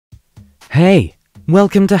Hey,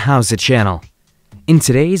 welcome to How's It channel. In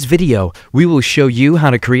today's video, we will show you how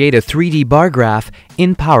to create a 3D bar graph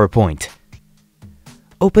in PowerPoint.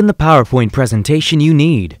 Open the PowerPoint presentation you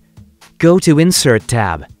need. Go to Insert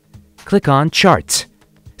tab. Click on Charts.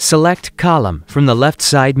 Select Column from the left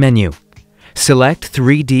side menu. Select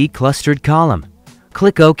 3D clustered column.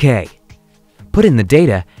 Click OK. Put in the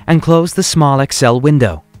data and close the small Excel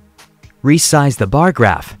window. Resize the bar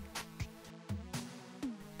graph.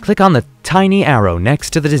 Click on the tiny arrow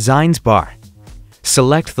next to the Designs bar.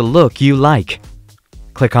 Select the look you like.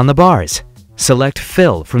 Click on the bars. Select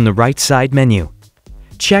Fill from the right side menu.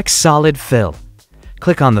 Check Solid Fill.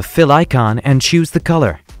 Click on the fill icon and choose the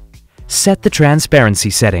color. Set the transparency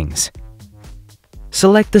settings.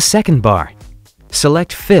 Select the second bar.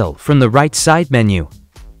 Select Fill from the right side menu.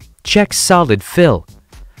 Check Solid Fill.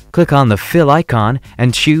 Click on the fill icon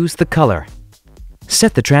and choose the color.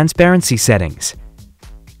 Set the transparency settings.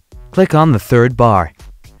 Click on the third bar.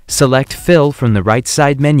 Select Fill from the right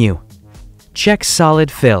side menu. Check Solid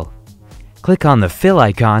Fill. Click on the fill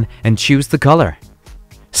icon and choose the color.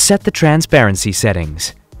 Set the transparency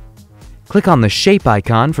settings. Click on the shape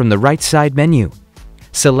icon from the right side menu.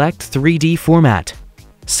 Select 3D format.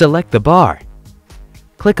 Select the bar.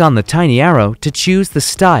 Click on the tiny arrow to choose the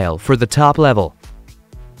style for the top level.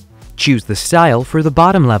 Choose the style for the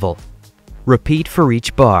bottom level. Repeat for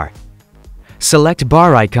each bar. Select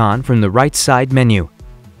bar icon from the right side menu.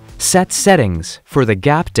 Set settings for the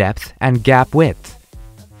gap depth and gap width.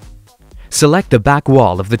 Select the back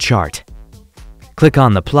wall of the chart. Click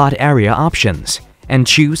on the plot area options and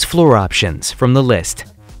choose floor options from the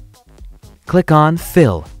list. Click on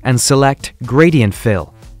Fill and select Gradient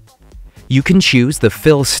Fill. You can choose the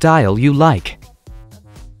fill style you like.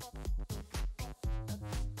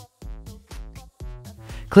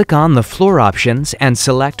 Click on the floor options and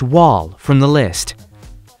select Wall from the list.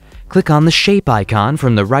 Click on the shape icon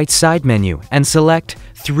from the right side menu and select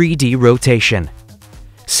 3D rotation.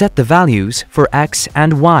 Set the values for X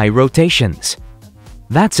and Y rotations.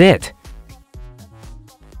 That's it.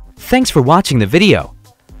 Thanks for watching the video.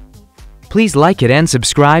 Please like it and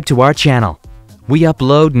subscribe to our channel. We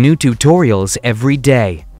upload new tutorials every day.